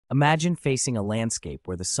Imagine facing a landscape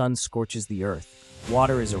where the sun scorches the earth,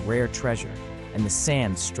 water is a rare treasure, and the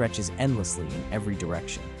sand stretches endlessly in every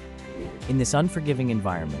direction. In this unforgiving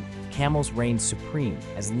environment, camels reign supreme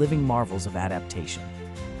as living marvels of adaptation.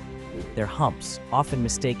 Their humps, often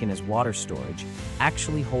mistaken as water storage,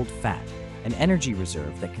 actually hold fat, an energy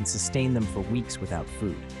reserve that can sustain them for weeks without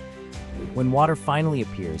food. When water finally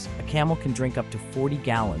appears, a camel can drink up to 40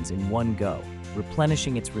 gallons in one go,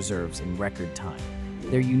 replenishing its reserves in record time.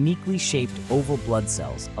 Their uniquely shaped oval blood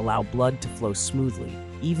cells allow blood to flow smoothly,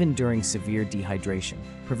 even during severe dehydration,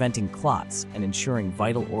 preventing clots and ensuring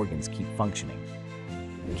vital organs keep functioning.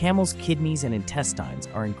 Camels' kidneys and intestines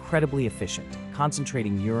are incredibly efficient,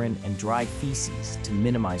 concentrating urine and dry feces to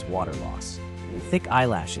minimize water loss. Thick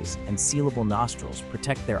eyelashes and sealable nostrils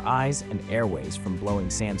protect their eyes and airways from blowing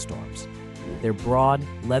sandstorms. Their broad,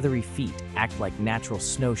 leathery feet act like natural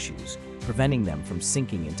snowshoes, preventing them from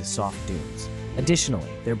sinking into soft dunes. Additionally,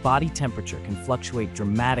 their body temperature can fluctuate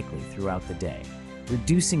dramatically throughout the day,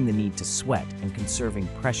 reducing the need to sweat and conserving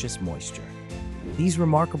precious moisture. These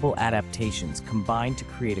remarkable adaptations combine to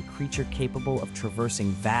create a creature capable of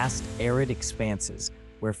traversing vast, arid expanses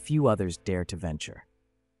where few others dare to venture.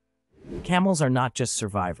 Camels are not just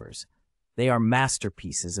survivors. They are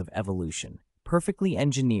masterpieces of evolution, perfectly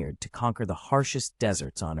engineered to conquer the harshest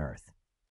deserts on Earth.